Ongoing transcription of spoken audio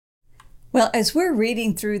Well, as we're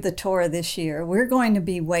reading through the Torah this year, we're going to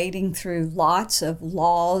be wading through lots of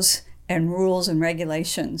laws and rules and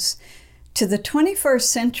regulations. To the 21st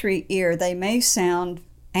century ear, they may sound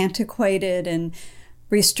antiquated and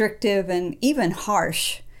restrictive and even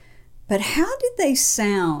harsh. But how did they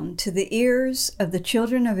sound to the ears of the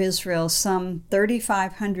children of Israel some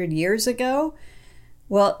 3,500 years ago?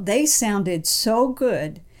 Well, they sounded so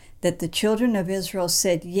good that the children of Israel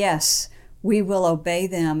said, yes, we will obey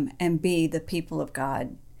them and be the people of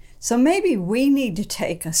God. So maybe we need to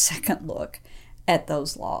take a second look at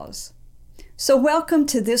those laws. So welcome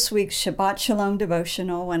to this week's Shabbat Shalom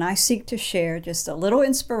devotional, when I seek to share just a little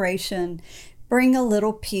inspiration, bring a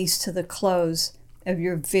little peace to the close of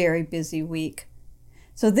your very busy week.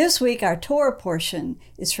 So this week our Torah portion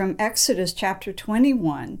is from Exodus chapter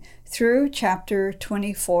 21 through chapter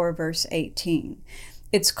 24, verse 18.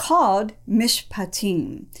 It's called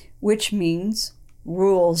Mishpatim, which means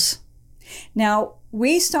rules. Now,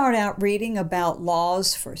 we start out reading about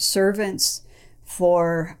laws for servants,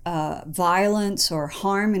 for violence or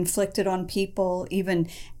harm inflicted on people, even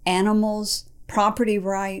animals, property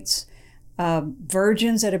rights,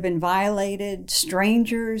 virgins that have been violated,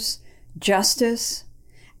 strangers, justice.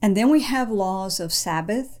 And then we have laws of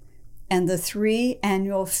Sabbath and the 3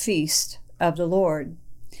 annual feasts of the Lord.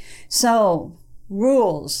 So,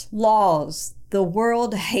 rules, laws, the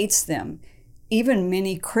world hates them. Even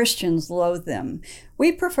many Christians loathe them.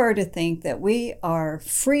 We prefer to think that we are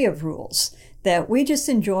free of rules, that we just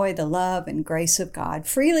enjoy the love and grace of God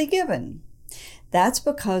freely given. That's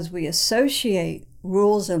because we associate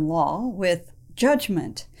rules and law with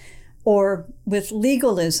judgment or with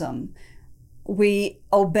legalism. We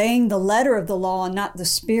obeying the letter of the law and not the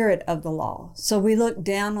spirit of the law. So we look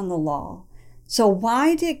down on the law. So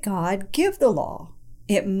why did God give the law?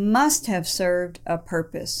 It must have served a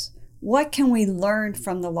purpose. What can we learn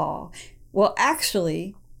from the law? Well,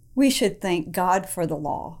 actually, we should thank God for the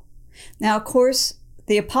law. Now, of course,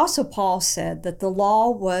 the Apostle Paul said that the law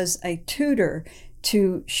was a tutor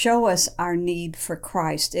to show us our need for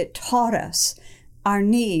Christ. It taught us our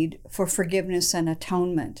need for forgiveness and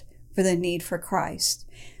atonement, for the need for Christ.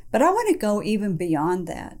 But I want to go even beyond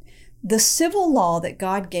that. The civil law that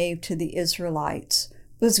God gave to the Israelites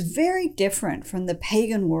was very different from the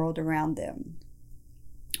pagan world around them.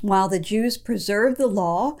 While the Jews preserved the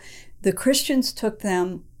law, the Christians took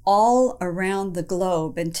them all around the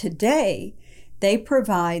globe, and today they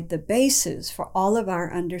provide the basis for all of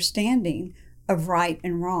our understanding of right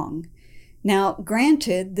and wrong. Now,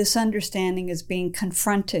 granted, this understanding is being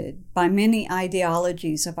confronted by many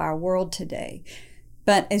ideologies of our world today.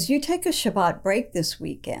 But as you take a Shabbat break this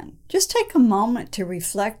weekend, just take a moment to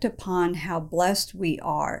reflect upon how blessed we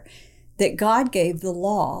are that God gave the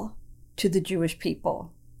law to the Jewish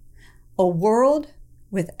people. A world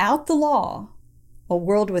without the law, a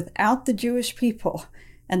world without the Jewish people,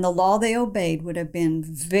 and the law they obeyed would have been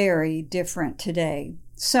very different today.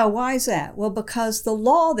 So why is that? Well, because the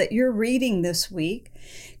law that you're reading this week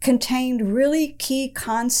contained really key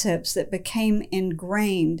concepts that became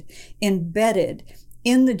ingrained, embedded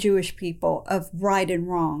in the Jewish people of right and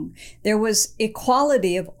wrong. There was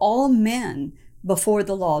equality of all men before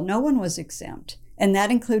the law. No one was exempt. And that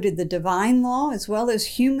included the divine law as well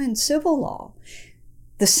as human civil law,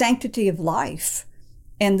 the sanctity of life,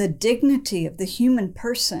 and the dignity of the human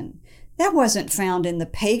person. That wasn't found in the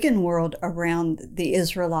pagan world around the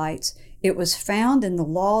Israelites. It was found in the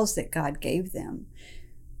laws that God gave them.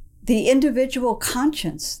 The individual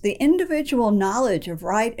conscience, the individual knowledge of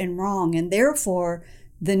right and wrong, and therefore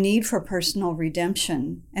the need for personal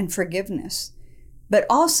redemption and forgiveness, but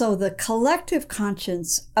also the collective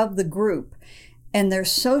conscience of the group and their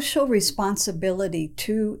social responsibility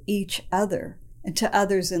to each other and to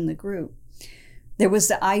others in the group. There was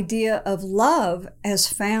the idea of love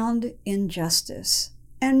as found in justice,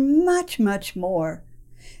 and much, much more.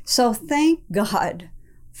 So thank God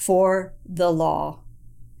for the law.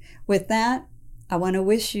 With that, I want to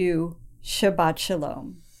wish you Shabbat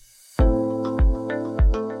Shalom.